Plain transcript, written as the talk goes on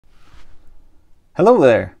Hello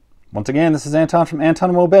there. Once again, this is Anton from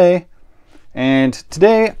Anton Will Obey, and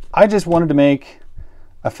today I just wanted to make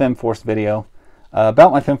a Femforce video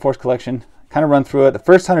about my Femforce collection, kind of run through it. The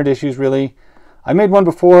first 100 issues, really. I made one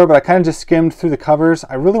before, but I kind of just skimmed through the covers.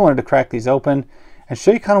 I really wanted to crack these open and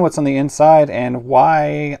show you kind of what's on the inside and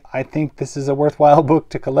why I think this is a worthwhile book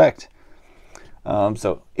to collect.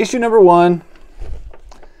 So issue number 1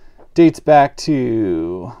 dates back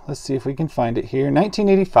to, let's see if we can find it here,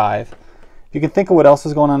 1985. If you can think of what else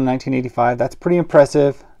was going on in 1985, that's pretty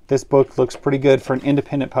impressive. This book looks pretty good for an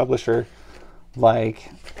independent publisher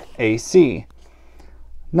like AC.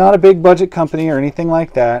 Not a big budget company or anything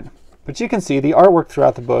like that, but you can see the artwork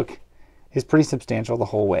throughout the book is pretty substantial the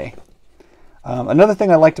whole way. Another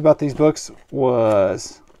thing I liked about these books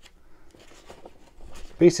was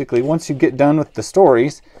basically once you get done with the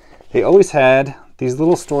stories, they always had these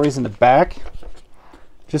little stories in the back,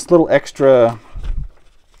 just little extra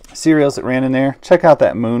serials that ran in there. Check out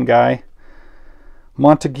that moon guy,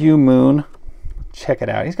 Montague Moon. Check it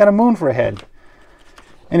out. He's got a moon for a head.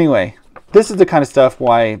 Anyway, this is the kind of stuff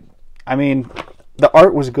why, I mean, the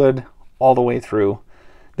art was good all the way through.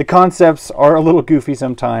 The concepts are a little goofy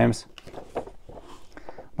sometimes,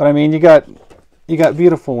 but I mean, you got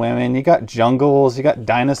beautiful women, you got jungles, you got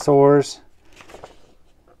dinosaurs,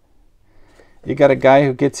 you got a guy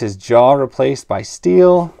who gets his jaw replaced by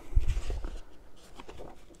steel.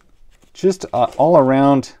 Just all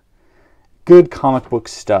around good comic book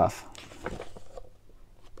stuff.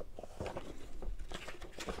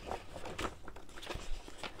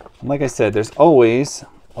 And like I said, there's always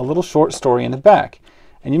a little short story in the back.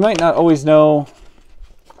 And you might not always know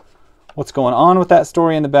what's going on with that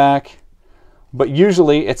story in the back, but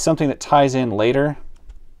usually it's something that ties in later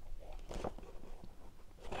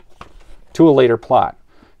to a later plot.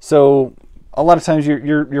 So a lot of times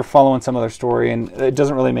you're following some other story and it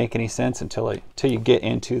doesn't really make any sense until you get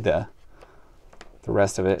into the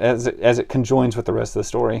rest of it as it conjoins with the rest of the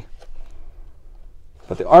story.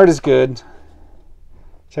 But the art is good.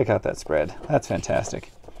 Check out that spread. That's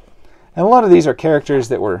fantastic. And a lot of these are characters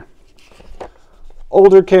that were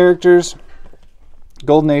older characters,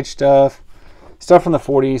 Golden Age stuff from the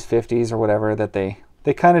 40s, 50s, or whatever that they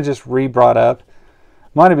kind of just re-brought up.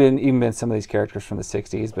 Might have even been some of these characters from the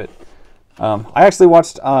 60s, but I actually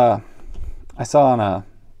watched, I saw on a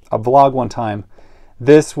vlog one time,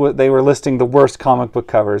 they were listing the worst comic book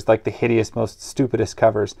covers, like the hideous, most stupidest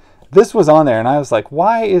covers. This was on there, and I was like,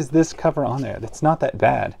 why is this cover on there? It's not that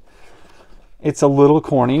bad. It's a little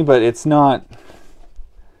corny, but it's not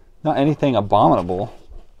anything abominable.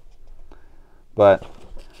 But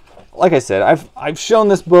like I said, I've shown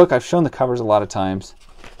this book, I've shown the covers a lot of times,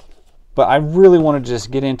 but I really want to just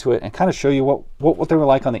get into it and kind of show you what they were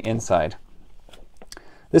like on the inside.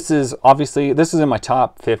 This is in my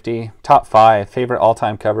top 5 favorite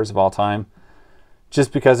all-time covers of all time,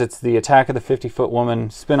 just because it's the Attack of the 50-Foot Woman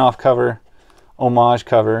spin-off cover, homage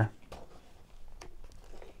cover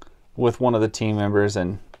with one of the team members,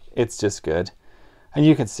 and it's just good. And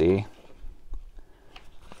you can see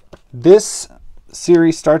this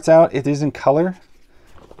series starts out, it is in color.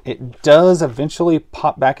 It does eventually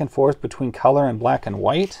pop back and forth between color and black and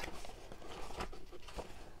white.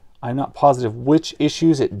 I'm not positive which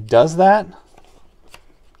issues it does that.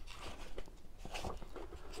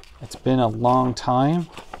 It's been a long time,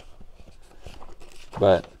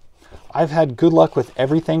 but I've had good luck with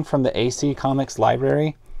everything from the AC Comics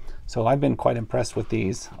library, so I've been quite impressed with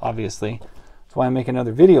these, obviously. That's why I make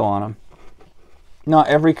another video on them. Not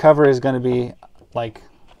every cover is going to be like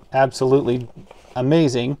absolutely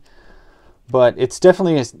amazing, but it's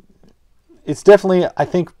definitely I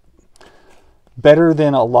think better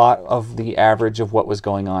than a lot of the average of what was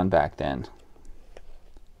going on back then.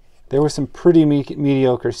 There was some pretty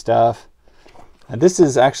mediocre stuff, and this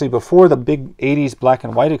is actually before the big 80s black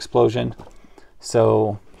and white explosion,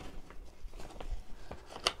 so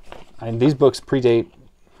and these books predate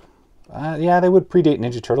yeah, they would predate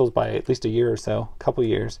Ninja Turtles by at least a year or so, a couple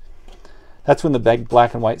years. That's when the big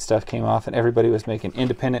black and white stuff came off and everybody was making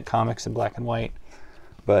independent comics in black and white.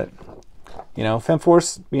 But, you know,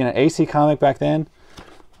 Femforce being an AC comic back then,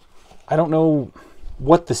 I don't know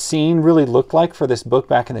what the scene really looked like for this book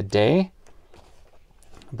back in the day,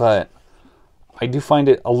 but I do find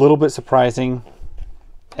it a little bit surprising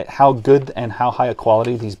at how good and how high a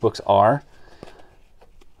quality these books are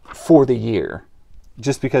for the year.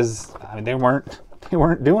 Just because, I mean, they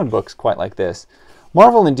weren't doing books quite like this.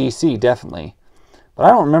 Marvel and DC, definitely. But I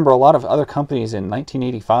don't remember a lot of other companies in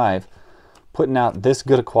 1985 putting out this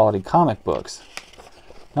good a quality comic books.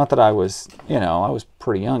 Not that I was, you know, I was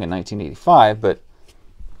pretty young in 1985, but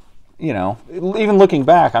you know, even looking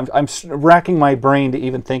back, I'm racking my brain to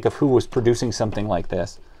even think of who was producing something like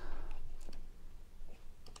this.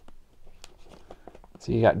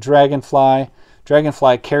 So you got Dragonfly.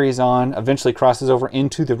 Dragonfly carries on, eventually crosses over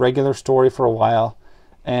into the regular story for a while,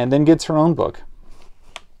 and then gets her own book.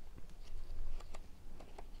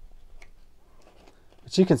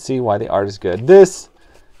 But you can see why the art is good. This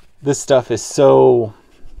stuff is so...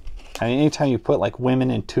 I mean, anytime you put like women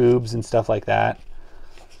in tubes and stuff like that,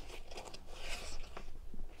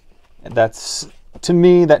 that's, to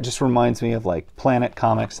me, that just reminds me of like Planet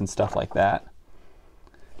Comics and stuff like that.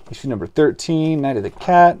 Issue number 13, Night of the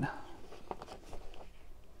Cat.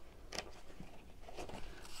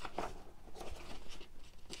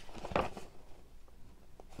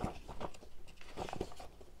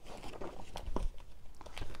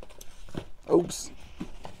 Oops.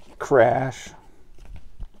 Crash.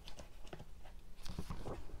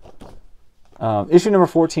 Issue number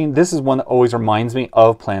 14, this is one that always reminds me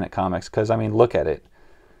of Planet Comics, because, I mean, look at it.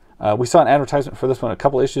 We saw an advertisement for this one a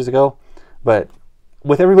couple issues ago, but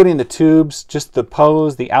with everybody in the tubes, just the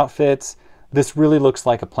pose, the outfits, this really looks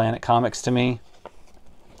like a Planet Comics to me,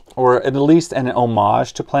 or at least an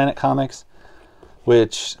homage to Planet Comics,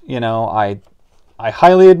 which, you know, I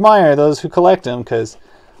highly admire those who collect them, because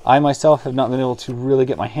I myself have not been able to really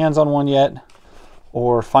get my hands on one yet,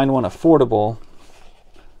 or find one affordable.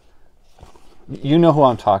 You know who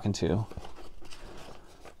I'm talking to.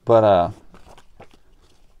 But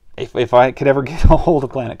if I could ever get a hold of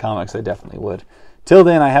Planet Comics, I definitely would. Till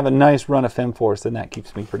then, I have a nice run of Femforce, and that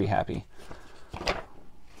keeps me pretty happy.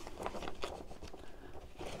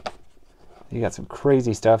 You got some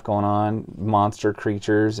crazy stuff going on. Monster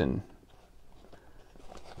creatures and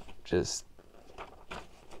just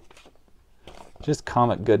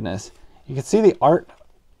comic goodness. You can see the art,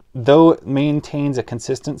 though it maintains a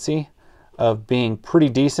consistency of being pretty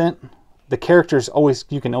decent. The characters always,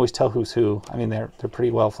 you can always tell who's who. I mean, they're pretty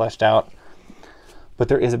well fleshed out, but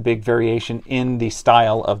there is a big variation in the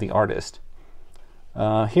style of the artist.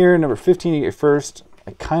 Here, number 15, you get your first,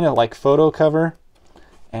 I kind of like photo cover,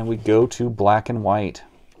 and we go to black and white.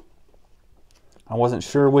 I wasn't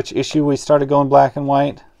sure which issue we started going black and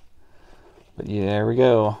white, but yeah, there we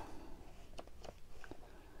go.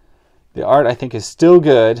 The art, I think, is still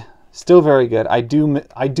good. Still very good. I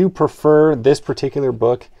do prefer this particular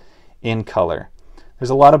book in color.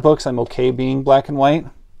 There's a lot of books I'm okay being black and white,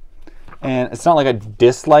 and it's not like I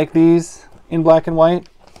dislike these in black and white,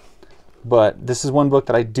 but this is one book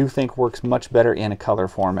that I do think works much better in a color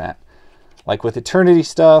format. Like with Eternity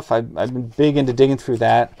stuff, I've been big into digging through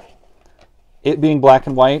that. It being black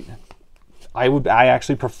and white, I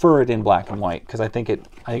actually prefer it in black and white because I think it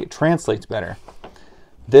translates better.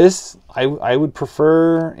 This, I would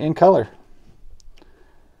prefer in color.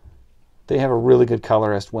 They have a really good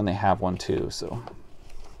colorist when they have one too, so.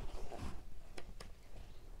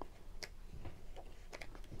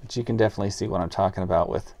 But you can definitely see what I'm talking about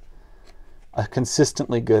with a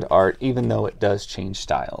consistently good art, even though it does change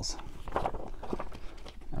styles.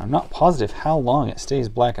 I'm not positive how long it stays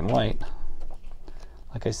black and white.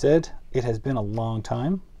 Like I said, it has been a long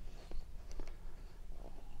time.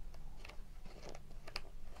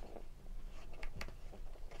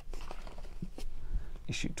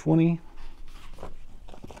 Issue 20,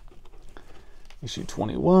 issue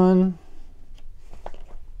 21,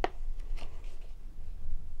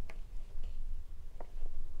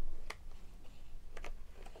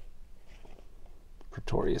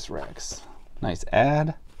 Pretorius Rex. Nice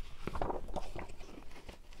ad.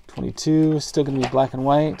 22, still going to be black and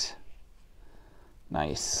white.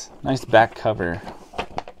 Nice. Nice back cover.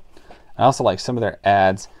 I also like some of their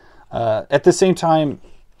ads. At the same time,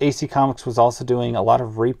 AC Comics was also doing a lot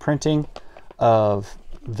of reprinting of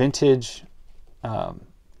vintage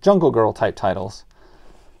Jungle Girl type titles,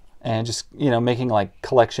 and just, you know, making like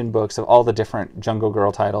collection books of all the different Jungle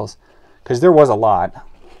Girl titles, because there was a lot,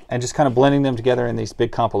 and just kind of blending them together in these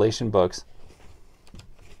big compilation books.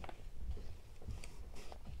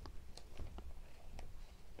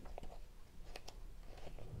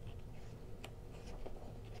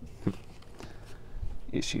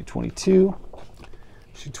 Issue 22.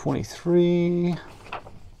 Issue 23.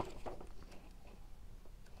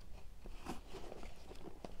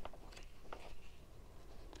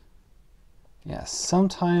 Yeah,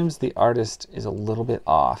 sometimes the artist is a little bit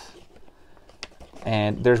off.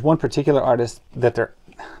 And there's one particular artist that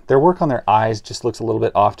their work on their eyes just looks a little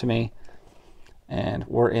bit off to me. And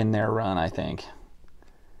we're in their run, I think.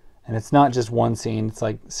 And it's not just one scene, it's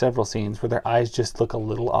like several scenes where their eyes just look a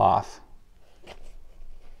little off.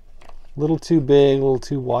 A little too big, a little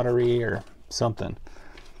too watery or something.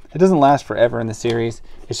 It doesn't last forever in the series.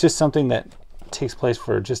 It's just something that takes place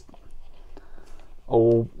for just,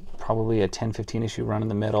 oh, probably a 10-15 issue run in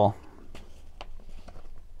the middle.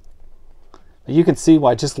 But you can see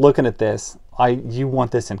why, just looking at this, you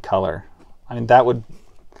want this in color. I mean,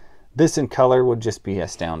 this in color would just be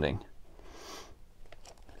astounding.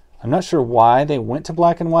 I'm not sure why they went to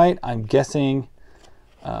black and white. I'm guessing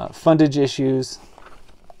fundage issues.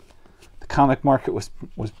 The comic market was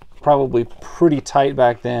probably pretty tight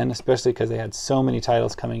back then, especially because they had so many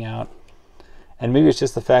titles coming out. And maybe it's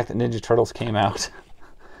just the fact that Ninja Turtles came out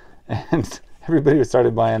and everybody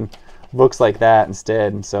started buying books like that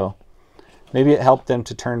instead. And so maybe it helped them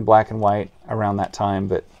to turn black and white around that time.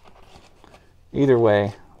 But either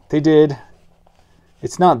way, they did.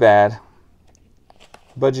 It's not bad.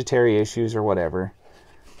 Budgetary issues or whatever.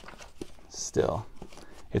 Still,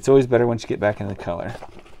 it's always better once you get back into the color.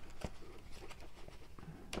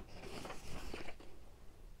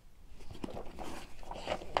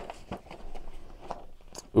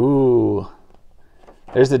 Ooh,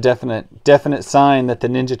 there's a definite sign that the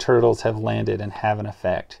Ninja Turtles have landed and have an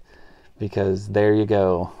effect, because there you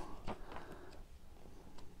go.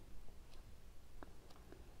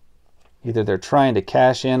 Either they're trying to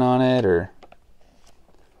cash in on it, or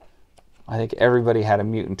I think everybody had a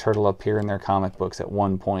mutant turtle appear in their comic books at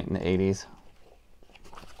one point in the 80s.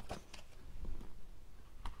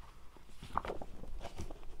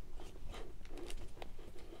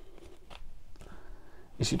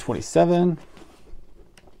 Issue 27.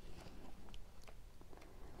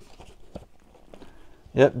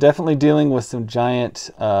 Yep, definitely dealing with some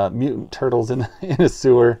giant mutant turtles in a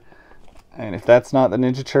sewer. And if that's not the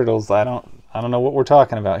Ninja Turtles, I don't know what we're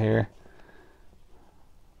talking about here.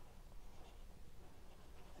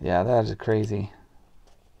 Yeah, that is crazy.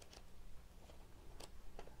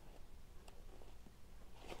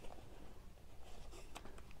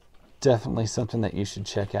 Definitely something that you should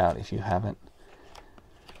check out if you haven't.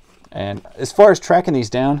 And as far as tracking these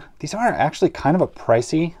down, these are actually kind of a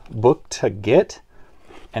pricey book to get,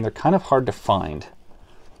 and they're kind of hard to find.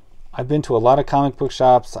 I've been to a lot of comic book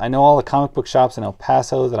shops. I know all the comic book shops in El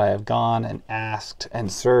Paso that I have gone and asked and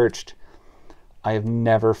searched. I have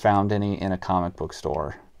never found any in a comic book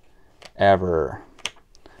store. Ever.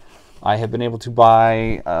 I have been able to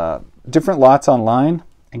buy different lots online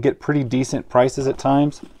and get pretty decent prices at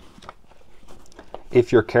times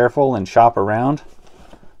if you're careful and shop around.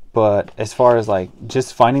 But as far as like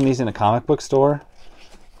just finding these in a comic book store,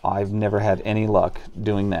 I've never had any luck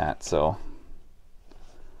doing that. So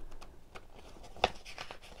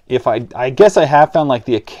if I guess I have found like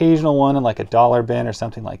the occasional one in like a dollar bin or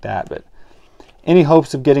something like that, but any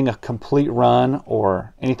hopes of getting a complete run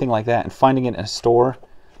or anything like that and finding it in a store,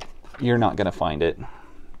 you're not going to find it.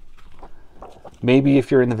 Maybe if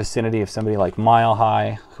you're in the vicinity of somebody like Mile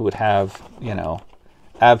High, who would have, you know,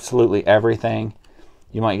 absolutely everything,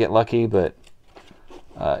 you might get lucky. But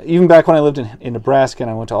even back when I lived in Nebraska and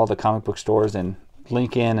I went to all the comic book stores in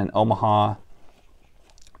Lincoln and Omaha,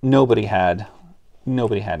 nobody had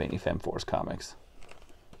any Femforce comics.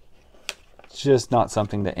 It's just not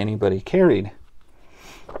something that anybody carried.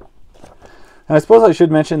 And I suppose I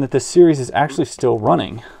should mention that this series is actually still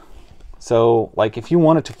running. So, like, if you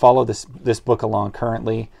wanted to follow this book along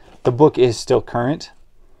currently, the book is still current.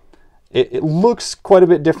 It looks quite a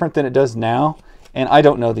bit different than it does now, and I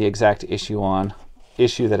don't know the exact issue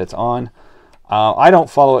that it's on. I don't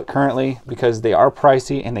follow it currently because they are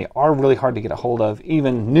pricey and they are really hard to get a hold of,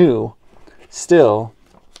 even new. Still,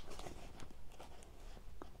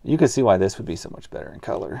 you can see why this would be so much better in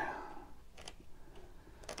color.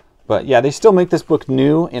 But yeah, they still make this book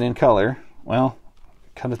new and in color. Well,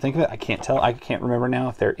 come to think of it, I can't tell. I can't remember now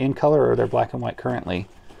if they're in color or they're black and white currently.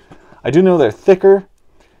 I do know they're thicker.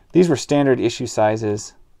 These were standard issue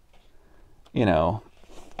sizes, you know,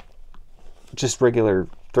 just regular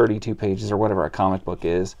 32 pages or whatever a comic book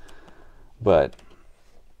is. But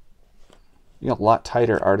you got a lot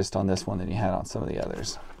tighter artist on this one than you had on some of the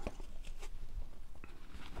others.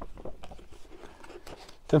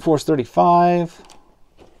 Femforce 35.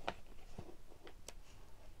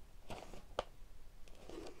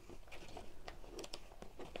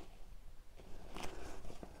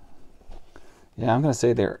 Yeah, I'm going to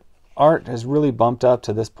say their art has really bumped up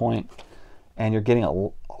to this point, and you're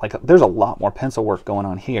getting there's a lot more pencil work going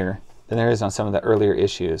on here than there is on some of the earlier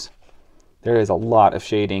issues. There is a lot of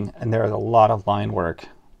shading and there is a lot of line work.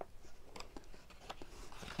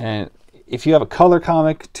 And if you have a color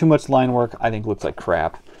comic, too much line work, I think looks like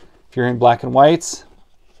crap. If you're in black and whites,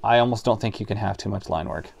 I almost don't think you can have too much line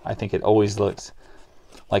work. I think it always looks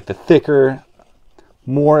like the thicker,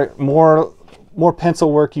 more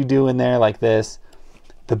pencil work you do in there like this,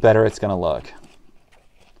 the better it's going to look.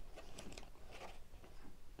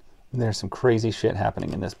 And there's some crazy shit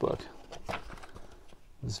happening in this book.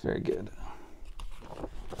 This is very good.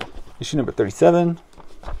 Issue number 37.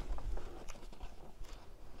 Of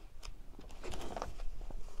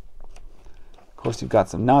course, you've got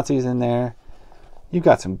some Nazis in there. You've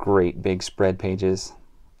got some great big spread pages.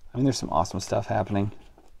 I mean, there's some awesome stuff happening.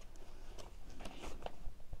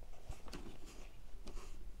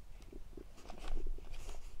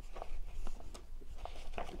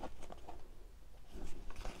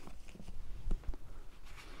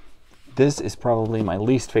 This is probably my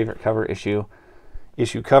least favorite cover issue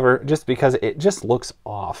cover, just because it just looks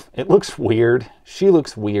off. It looks weird. She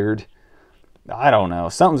looks weird. I don't know.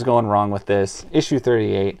 Something's going wrong with this. Issue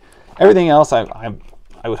 38. Everything else I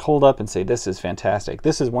would hold up and say this is fantastic.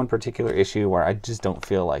 This is one particular issue where I just don't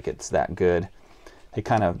feel like it's that good. They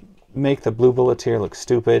kind of make the blue bulleteer look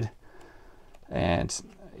stupid. And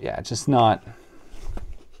yeah, just not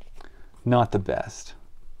the best.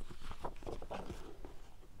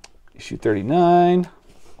 Issue 39.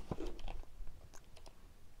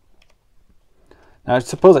 Now, I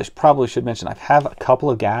suppose I probably should mention I have a couple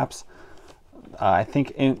of gaps. I think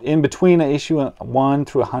in between issue 1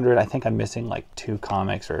 through 100, I think I'm missing like 2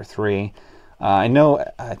 comics or 3. I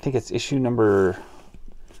think it's issue number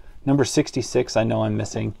 66 I know I'm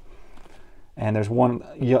missing. And there's one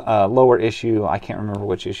lower issue, I can't remember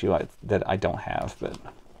which issue that I don't have, but...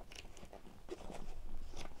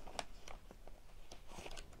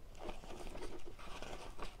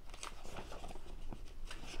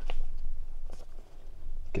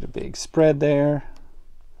 Get a big spread there.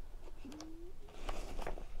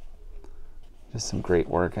 Just some great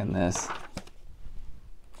work in this.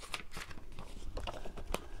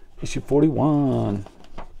 Issue 41.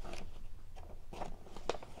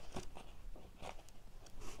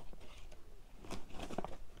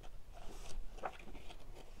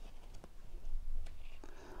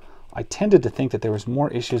 I tended to think that there was more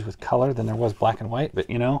issues with color than there was black and white, but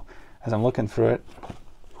you know, as I'm looking through it,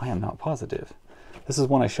 I am not positive. This is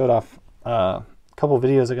one I showed off a couple of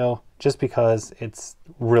videos ago just because it's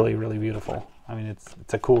really, really beautiful. I mean,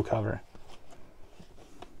 it's a cool cover.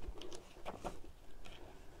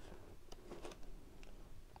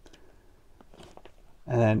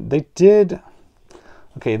 And then they did...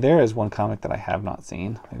 Okay, there is one comic that I have not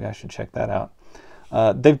seen. Maybe I should check that out.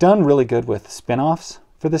 They've done really good with spin-offs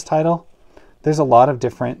for this title. There's a lot of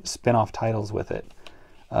different spin-off titles with it.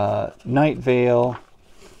 Night Vale...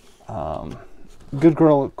 Good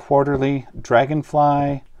Girl Quarterly,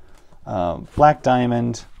 Dragonfly, Black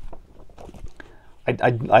Diamond.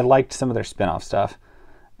 I liked some of their spin-off stuff,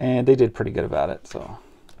 and they did pretty good about it. So,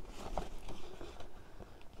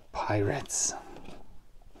 Pirates.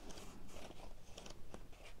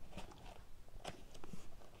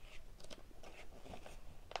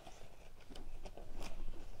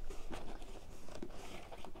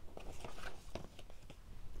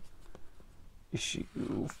 Issue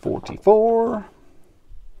 44.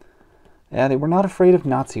 Yeah, they were not afraid of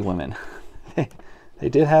Nazi women. They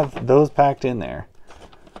did have those packed in there.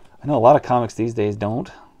 I know a lot of comics these days don't.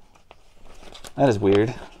 That is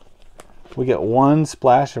weird. We get one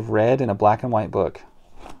splash of red in a black and white book.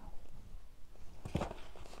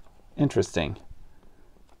 Interesting.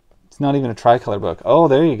 It's not even a tricolor book. Oh,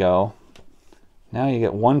 there you go. Now you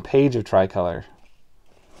get one page of tricolor.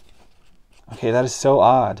 Okay, that is so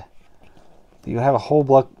odd. You have a whole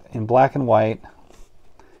book in black and white.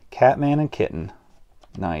 Catman and Kitten.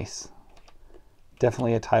 Nice.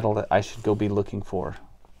 Definitely a title that I should go be looking for,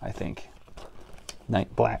 I think.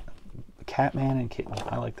 Black. Catman and Kitten.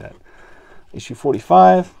 I like that. Issue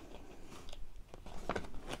 45.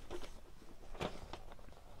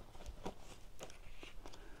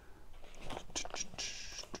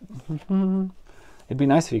 It'd be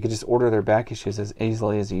nice if you could just order their back issues as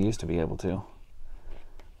easily as you used to be able to.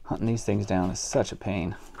 Hunting these things down is such a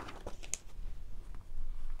pain.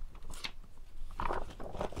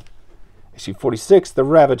 Issue 46, The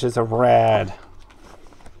Ravages of Rad.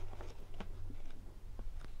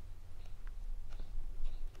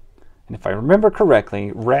 And if I remember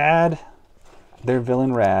correctly, Rad, their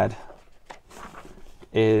villain Rad,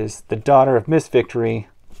 is the daughter of Miss Victory.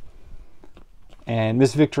 And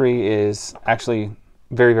Miss Victory is actually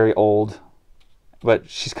very, very old. But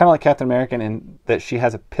she's kind of like Captain America in that she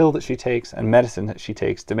has a pill that she takes and medicine that she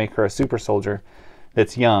takes to make her a super soldier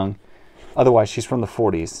that's young. Otherwise, she's from the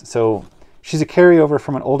 40s. So she's a carryover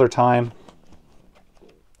from an older time.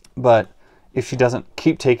 But if she doesn't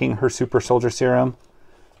keep taking her super soldier serum,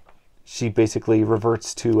 she basically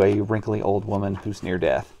reverts to a wrinkly old woman who's near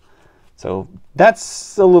death. So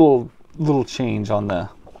that's a little change on the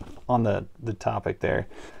on the topic there.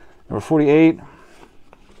 Number 48.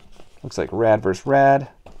 Looks like Rad vs. Rad.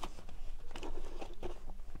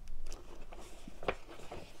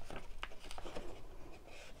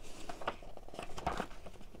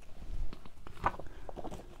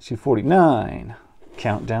 Issue 49.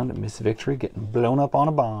 Countdown to Miss Victory getting blown up on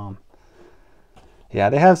a bomb. Yeah,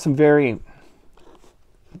 they have some very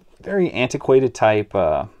antiquated type,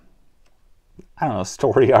 I don't know,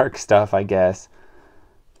 story arc stuff, I guess.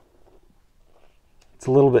 It's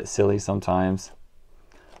a little bit silly sometimes.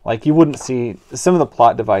 Like, you wouldn't see some of the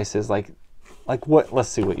plot devices, like what, let's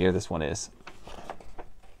see what year this one is.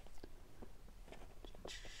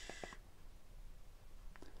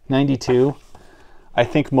 '92. I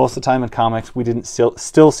think most of the time in comics, we didn't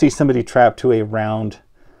still see somebody trapped to a round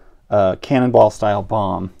cannonball-style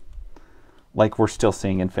bomb like we're still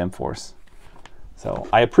seeing in Femforce. So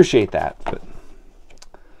I appreciate that.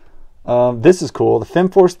 But this is cool, the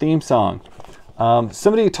Femforce theme song.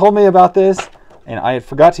 Somebody told me about this, and I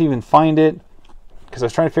forgot to even find it because I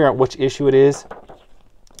was trying to figure out which issue it is.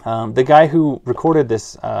 The guy who recorded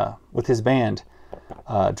this with his band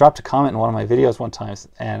dropped a comment in one of my videos one time,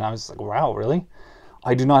 and I was like, wow, really?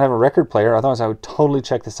 I do not have a record player, otherwise I would totally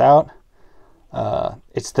check this out.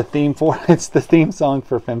 It's the theme song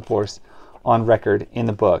for Femforce on record in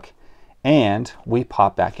the book, and we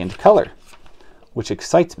pop back into color, which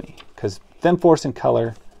excites me because Femforce in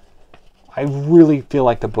color, I really feel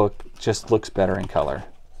like the book just looks better in color.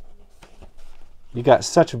 You got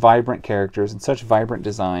such vibrant characters and such vibrant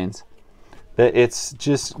designs that it's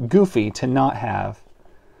just goofy to not have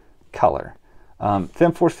color.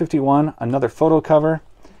 Femforce 51, another photo cover,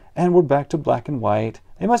 and we're back to black and white.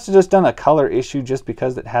 They must have just done a color issue just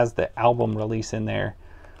because it has the album release in there,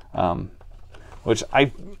 which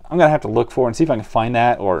I'm gonna have to look for and see if I can find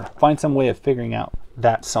that or find some way of figuring out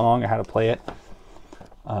that song or how to play it,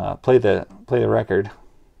 play the record.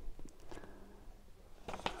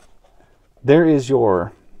 There is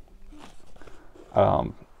your, I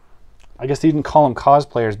guess you can call them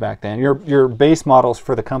cosplayers back then. Your base models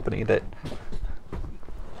for the company that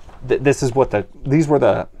this is what these were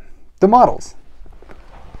the models.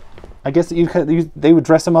 I guess they would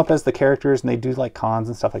dress them up as the characters and they do like cons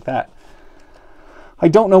and stuff like that. I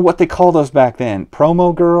don't know what they call those back then.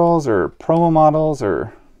 Promo girls or promo models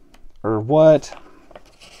or what.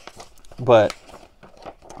 But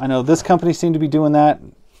I know this company seemed to be doing that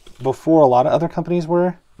before a lot of other companies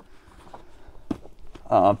were.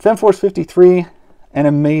 Femforce 53, an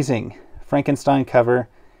amazing Frankenstein cover.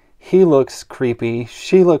 He looks creepy.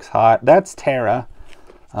 She looks hot. That's Tara,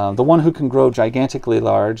 the one who can grow gigantically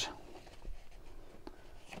large.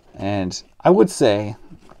 And I would say,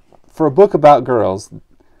 for a book about girls,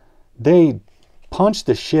 they punch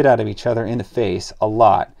the shit out of each other in the face a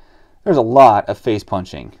lot. There's a lot of face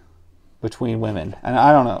punching between women. And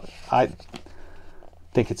I don't know, I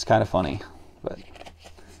think it's kind of funny, but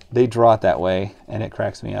they draw it that way and it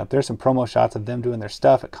cracks me up. There's some promo shots of them doing their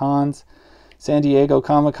stuff at cons. San Diego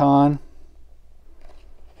Comic-Con,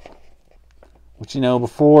 which, you know,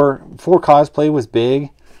 before cosplay was big,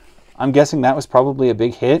 I'm guessing that was probably a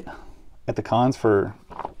big hit at the cons for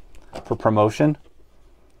promotion.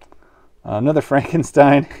 Another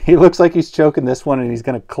Frankenstein. He looks like he's choking this one and he's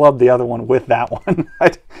going to club the other one with that one.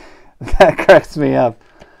 That cracks me up.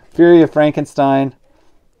 Fury of Frankenstein.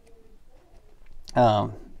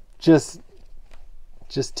 Just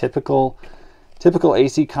typical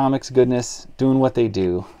AC Comics goodness, doing what they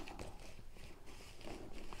do.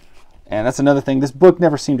 And that's another thing. This book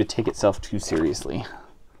never seemed to take itself too seriously.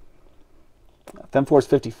 Femforce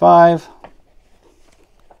 55.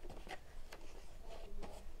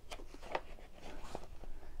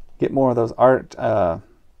 Get more of those art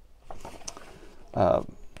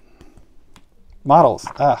models.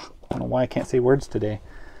 I don't know why I can't say words today.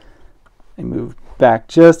 I move back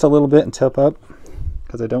just a little bit and tip up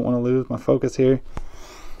because I don't want to lose my focus here.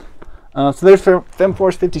 So there's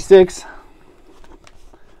Femforce 56.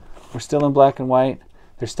 We're still in black and white.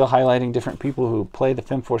 They're still highlighting different people who play the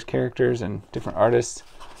Femforce characters and different artists.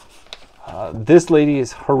 This lady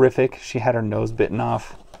is horrific. She had her nose bitten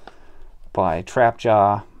off by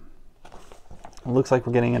Trapjaw. It looks like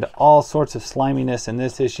we're getting into all sorts of sliminess in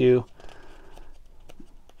this issue.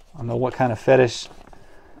 I don't know what kind of fetish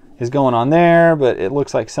is going on there, but it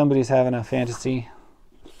looks like somebody's having a fantasy.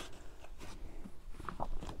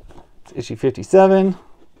 It's issue 57,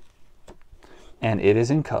 and it is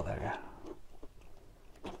in color.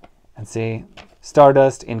 And see,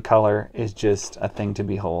 Stardust in color is just a thing to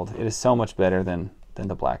behold. It is so much better than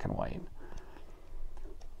the black and white.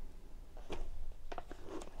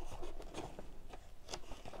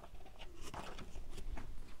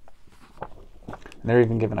 And they're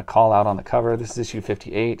even giving a call out on the cover. This is issue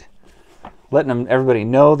 58. Letting everybody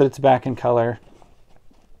know that it's back in color.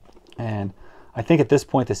 And I think at this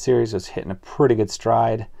point the series was hitting a pretty good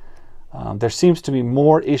stride. There seems to be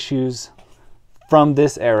more issues from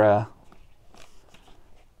this era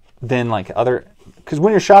than like other, because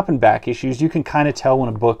when you're shopping back issues, you can kind of tell when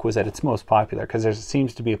a book was at its most popular, because there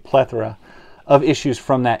seems to be a plethora of issues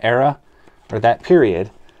from that era or that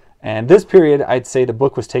period. And this period, I'd say the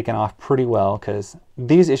book was taken off pretty well, because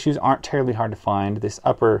these issues aren't terribly hard to find. This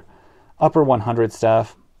upper 100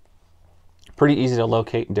 stuff, pretty easy to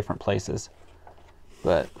locate in different places.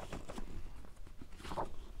 But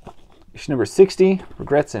issue number 60,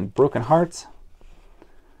 Regrets and Broken Hearts.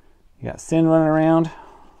 You got Sin running around.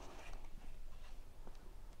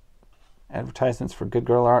 Advertisements for Good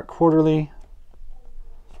Girl Art Quarterly.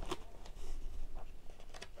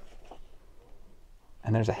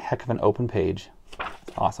 And there's a heck of an open page.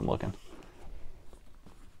 It's awesome looking.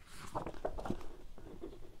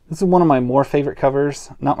 This is one of my more favorite covers.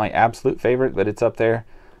 Not my absolute favorite, but it's up there.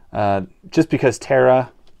 Just because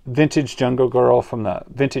Tara, vintage Jungle Girl from the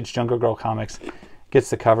vintage Jungle Girl comics, gets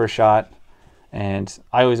the cover shot. And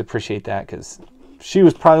I always appreciate that, because she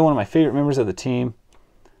was probably one of my favorite members of the team.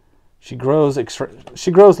 She grows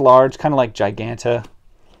large, kind of like Giganta,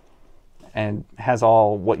 and has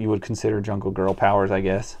all what you would consider Jungle Girl powers, I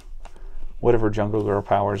guess. Whatever Jungle Girl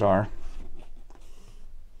powers are.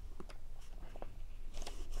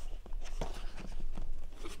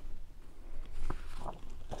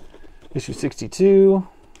 Issue 62.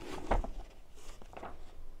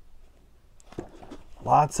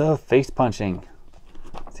 Lots of face punching.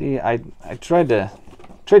 See, I tried to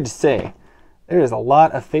say there is a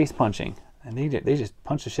lot of face punching, and they just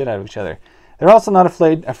punch the shit out of each other. They're also not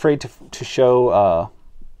afraid to show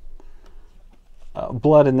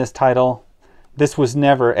blood in this title. This was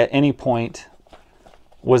never at any point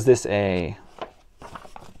was this a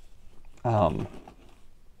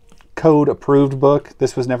code approved book.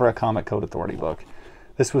 This was never a Comic Code Authority book.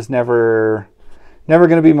 This was never going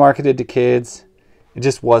to be marketed to kids. It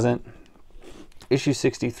just wasn't. Issue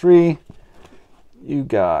 63, you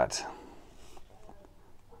got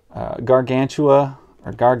Gargantua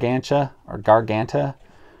or Gargantia or Garganta,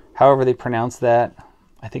 however they pronounce that.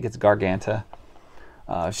 I think it's Garganta.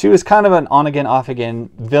 She was kind of an on-again, off-again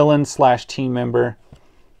villain / team member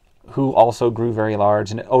who also grew very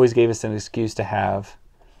large, and it always gave us an excuse to have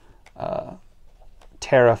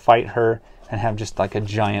Tara fight her and have just like a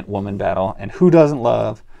giant woman battle. And who doesn't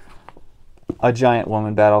love a giant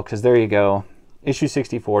woman battle? Because there you go. Issue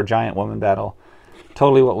 64, giant woman battle.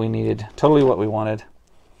 Totally what we needed. Totally what we wanted.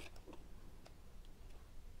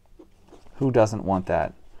 Who doesn't want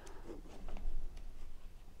that?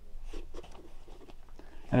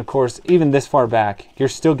 And of course, even this far back,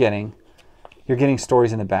 you're getting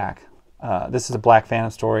stories in the back. This is a Black Phantom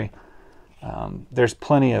story. There's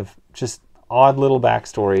plenty of just odd little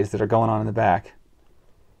backstories that are going on in the back.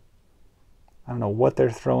 I don't know what they're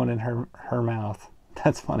throwing in her mouth.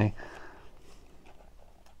 That's funny.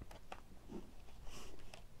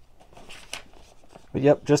 But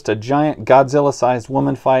yep, just a giant Godzilla-sized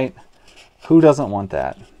woman fight. Who doesn't want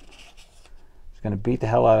that? She's going to beat the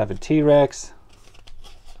hell out of a T-Rex.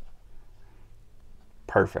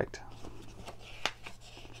 Perfect.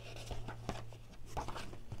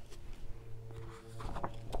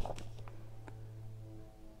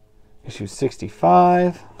 Issue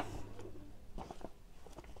 65.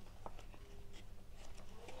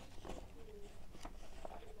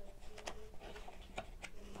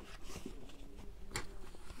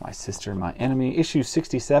 My Sister, My Enemy. Issue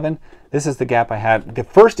 67. This is the gap I had. The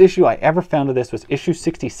first issue I ever found of this was issue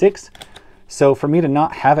 66. So for me to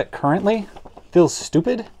not have it currently feels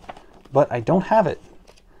stupid, but I don't have it.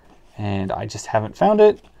 And I just haven't found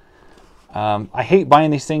it. I hate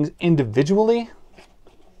buying these things individually.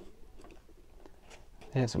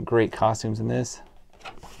 They have some great costumes in this.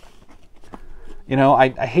 You know, I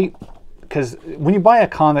hate, because when you buy a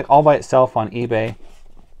comic all by itself on eBay,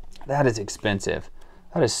 that is expensive.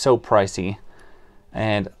 That is so pricey.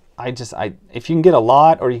 And if you can get a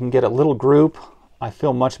lot or you can get a little group, I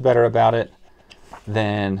feel much better about it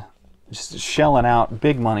than just shelling out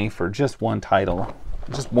big money for just one title,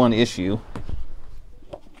 just one issue.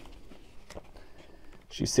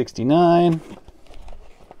 Issue 69.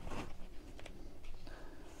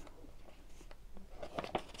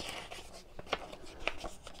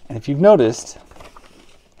 And if you've noticed,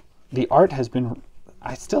 the art has been,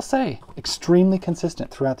 I still say, extremely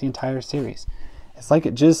consistent throughout the entire series. It's like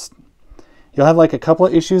it just, you'll have like a couple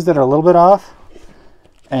of issues that are a little bit off,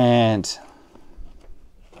 and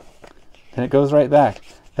then it goes right back.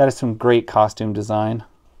 That is some great costume design.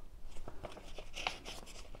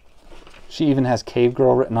 She even has Cave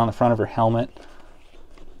Girl written on the front of her helmet.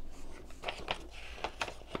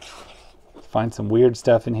 Find some weird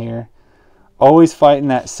stuff in here. Always fighting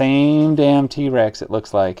that same damn T-Rex, it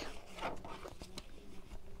looks like.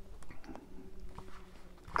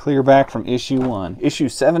 Clear back from issue 1. Issue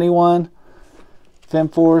 71,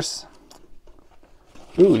 Femforce.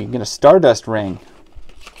 Ooh, you can get a Stardust ring.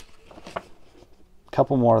 A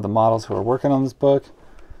couple more of the models who are working on this book.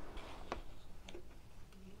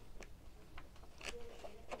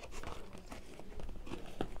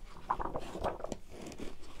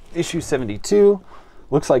 Issue 72.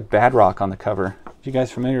 Looks like Badrock on the cover. If you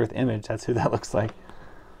guys familiar with Image, that's who that looks like.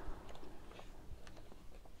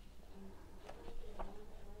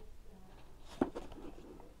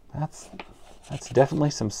 That's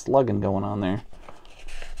definitely some slugging going on there.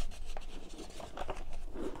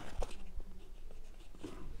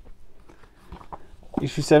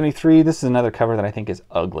 Issue 73, this is another cover that I think is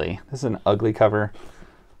ugly. This is an ugly cover.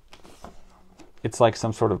 It's like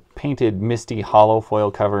some sort of painted, misty, hollow foil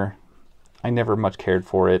cover. I never much cared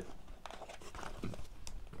for it.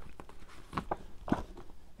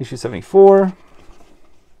 Issue 74.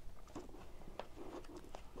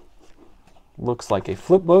 Looks like a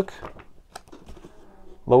flip book.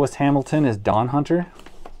 Lois Hamilton is Dawn Hunter.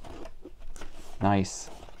 Nice.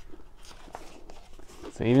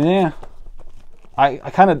 So even, yeah. I'd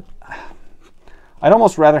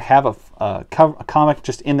almost rather have a comic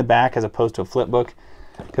just in the back as opposed to a flip book,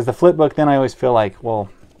 because the flip book, then I always feel like, well,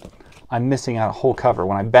 I'm missing out a whole cover.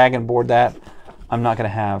 When I bag and board that, I'm not gonna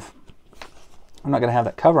have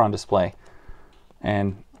that cover on display.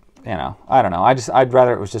 And you know, I don't know. I'd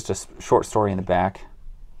rather it was just a short story in the back.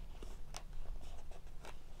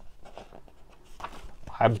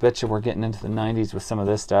 I bet you we're getting into the 90s with some of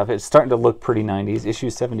this stuff. It's starting to look pretty 90s.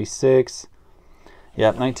 Issue 76.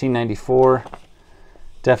 Yep, 1994.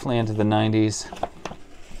 Definitely into the 90s.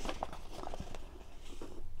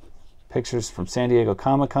 Pictures from San Diego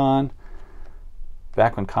Comic-Con.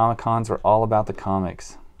 Back when Comic-Cons were all about the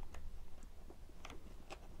comics.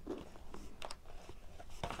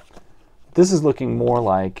 This is looking more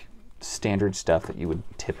like standard stuff that you would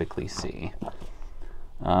typically see.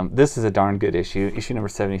 This is a darn good issue. Issue number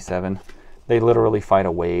 77. They literally fight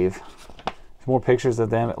a wave. More pictures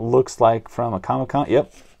of them. It looks like from a Comic-Con.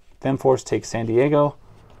 Yep. Femforce takes San Diego.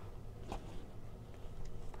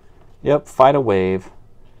 Yep. Fight a wave.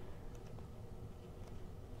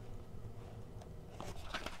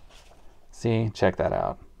 See? Check that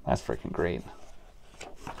out. That's freaking great.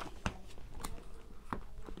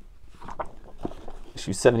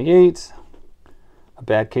 Issue 78. A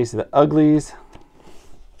Bad Case of the Uglies.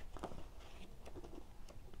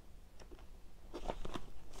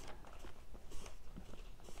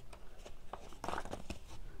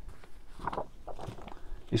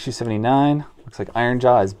 Issue 79, looks like Iron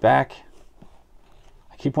Jaw is back.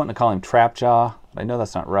 I keep wanting to call him Trap Jaw, but I know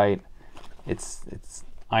that's not right. It's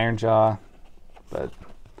Iron Jaw, but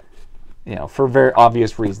you know, for very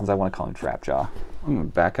obvious reasons, I want to call him Trap Jaw. I'm going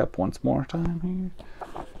to back up once more time here.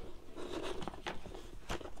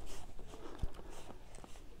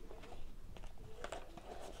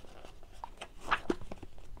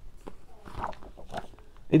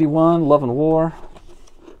 '81, Love and War.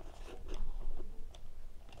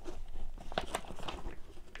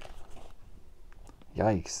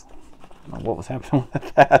 Yikes. I don't know what was happening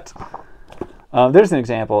with that. There's an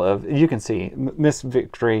example of, you can see, Miss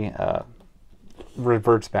Victory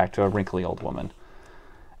reverts back to a wrinkly old woman.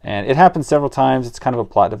 And it happens several times. It's kind of a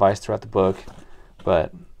plot device throughout the book.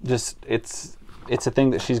 But just, it's a thing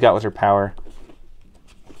that she's got with her power.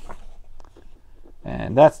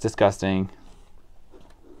 And that's disgusting.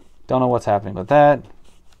 Don't know what's happening with that.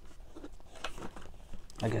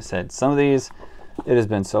 Like I said, some of these, it has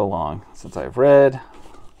been so long since I've read.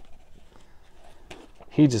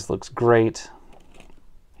 He just looks great.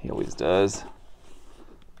 He always does.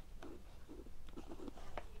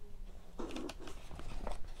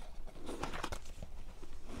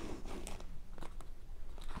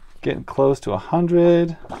 Getting close to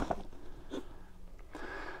 100.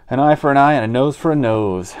 An eye for an eye and a nose for a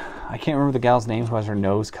nose. I can't remember the gal's name who has her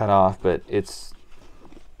nose cut off, but it's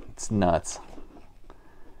nuts.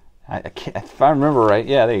 I can't, if I remember right,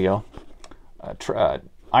 yeah, there you go.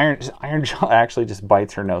 Iron Jaw actually just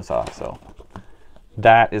bites her nose off, so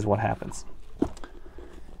that is what happens.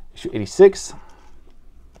 Issue 86.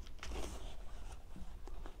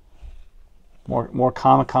 More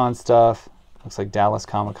Comic-Con stuff. Looks like Dallas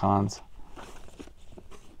Comic-Cons.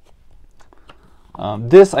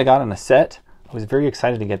 This I got in a set. I was very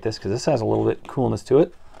excited to get this because this has a little bit coolness to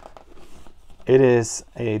it. It is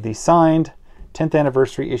the signed 10th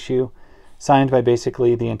anniversary issue, signed by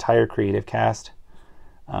basically the entire creative cast.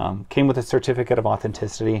 Came with a certificate of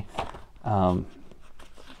authenticity. I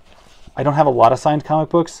don't have a lot of signed comic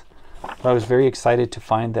books, but I was very excited to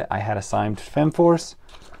find that I had a signed Femforce.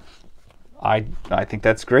 I think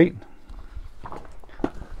that's great.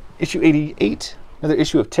 Issue 88, another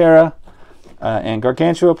issue of Terra and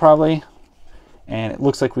Gargantua probably. And it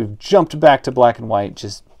looks like we've jumped back to black and white,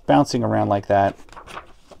 just bouncing around like that.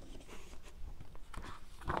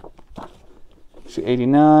 Issue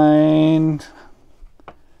 89,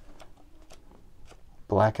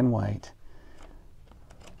 black and white.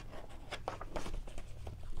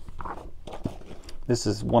 This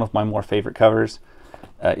is one of my more favorite covers.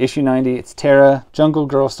 Issue 90, it's Terra, Jungle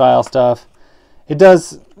Girl style stuff. It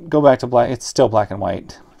does go back to black. It's still black and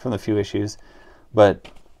white from the few issues, but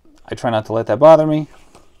I try not to let that bother me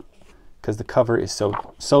because the cover is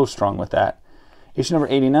so strong with that. Issue number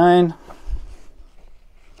 89.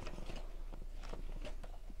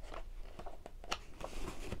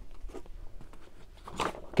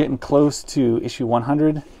 Getting close to issue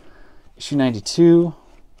 100. Issue 92.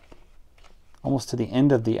 Almost to the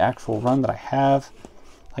end of the actual run that I have.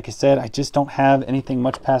 Like I said, I just don't have anything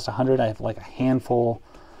much past 100. I have like a handful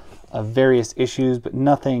of various issues, but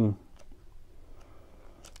nothing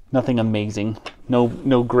amazing.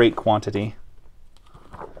 No great quantity.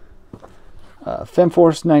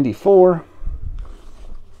 Femforce 94.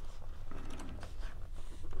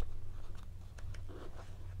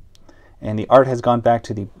 And the art has gone back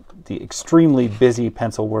to the extremely busy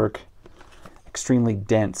pencil work, extremely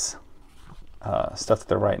dense stuff that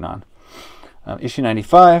they're writing on. Issue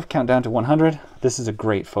 95, Countdown to 100. This is a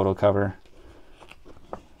great photo cover.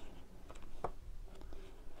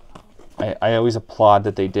 I always applaud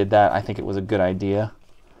that they did that. I think it was a good idea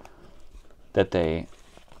that they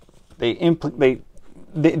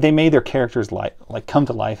made their characters like come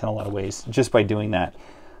to life in a lot of ways just by doing that.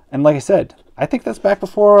 And like I said, I think that's back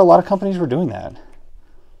before a lot of companies were doing that.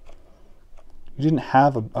 You didn't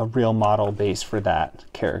have a real model base for that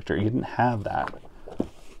character. You didn't have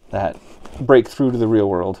that breakthrough to the real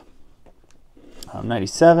world.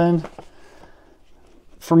 97.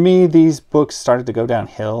 For me, these books started to go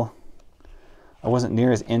downhill. I wasn't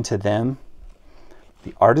near as into them.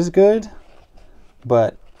 The art is good,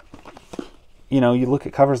 but you know, you look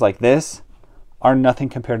at covers like this, are nothing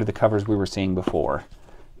compared to the covers we were seeing before.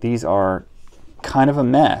 These are kind of a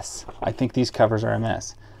mess. I think these covers are a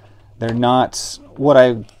mess. They're not what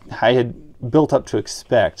I had built up to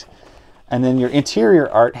expect. And then your interior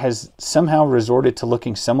art has somehow resorted to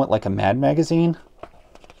looking somewhat like a Mad magazine,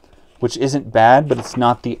 which isn't bad, but it's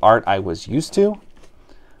not the art I was used to,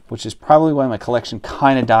 which is probably why my collection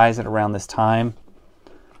kind of dies at around this time.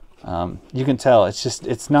 You can tell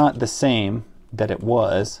it's not the same that it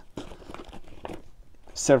was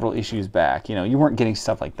several issues back. You know, you weren't getting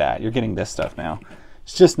stuff like that. You're getting this stuff now.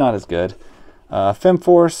 It's just not as good.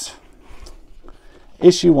 Femforce,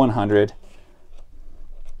 issue 100.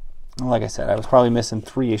 Like I said, I was probably missing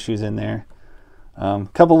 3 issues in there.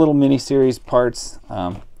 Couple little mini-series parts.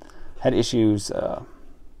 Had issues.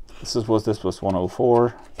 This was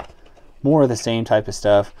 104. More of the same type of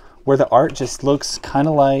stuff, where the art just looks kind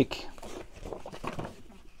of like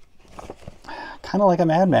a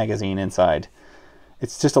Mad magazine inside.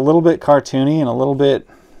 It's just a little bit cartoony and a little bit,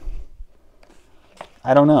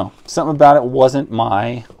 I don't know. Something about it wasn't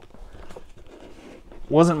my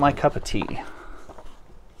cup of tea.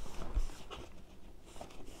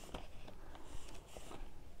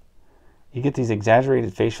 You get these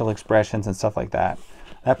exaggerated facial expressions and stuff like that.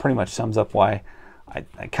 That pretty much sums up why I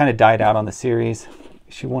kind of died out on the series.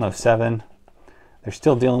 Issue 107. They're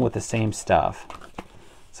still dealing with the same stuff.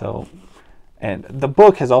 So, and the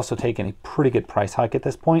book has also taken a pretty good price hike at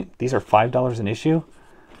this point. These are $5 an issue.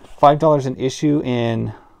 $5 an issue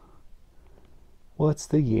in, what's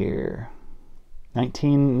the year?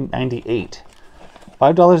 1998.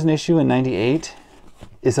 $5 an issue in 98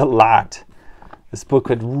 is a lot. This book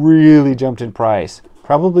had really jumped in price,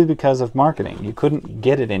 probably because of marketing. You couldn't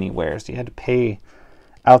get it anywhere, so you had to pay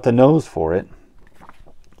out the nose for it.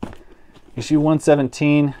 Issue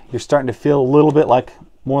 117, you're starting to feel a little bit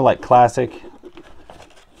more like classic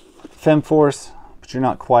Femforce, but you're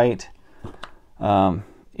not quite.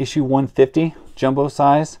 Issue 150, jumbo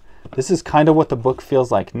size. This is kind of what the book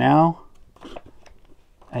feels like now.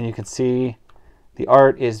 And you can see the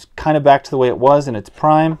art is kind of back to the way it was in its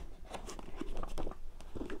prime.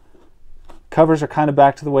 Covers are kind of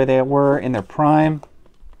back to the way they were in their prime.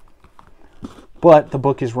 But the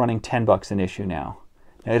book is running $10 an issue now.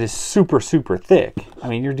 It is super, super thick. I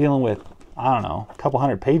mean, you're dealing with, I don't know, a couple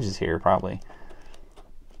hundred pages here probably.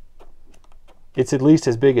 it's at least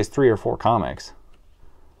as big as 3 or 4 comics.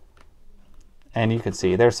 And you can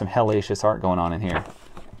see there's some hellacious art going on in here.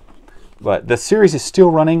 But the series is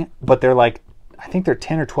still running, but they're like, I think they're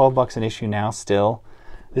 10 or 12 bucks an issue now still.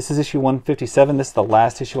 This is issue 157. This is the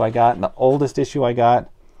last issue I got, and the oldest issue I got.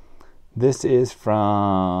 This is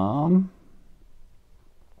from,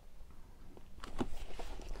 if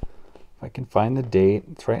I can find the date,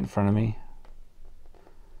 it's right in front of me,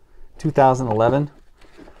 2011.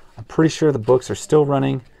 I'm pretty sure the books are still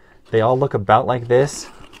running. They all look about like this,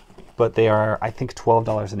 but they are, I think,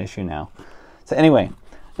 $12 an issue now. So anyway,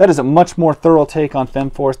 that is a much more thorough take on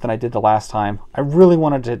Femforce than I did the last time. I really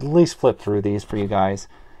wanted to at least flip through these for you guys.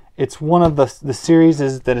 It's one of the series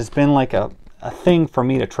that has been like a thing for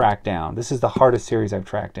me to track down. This is the hardest series I've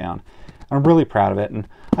tracked down. I'm really proud of it, and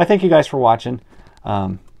I thank you guys for watching.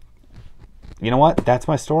 You know what? That's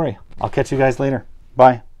my story. I'll catch you guys later.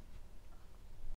 Bye.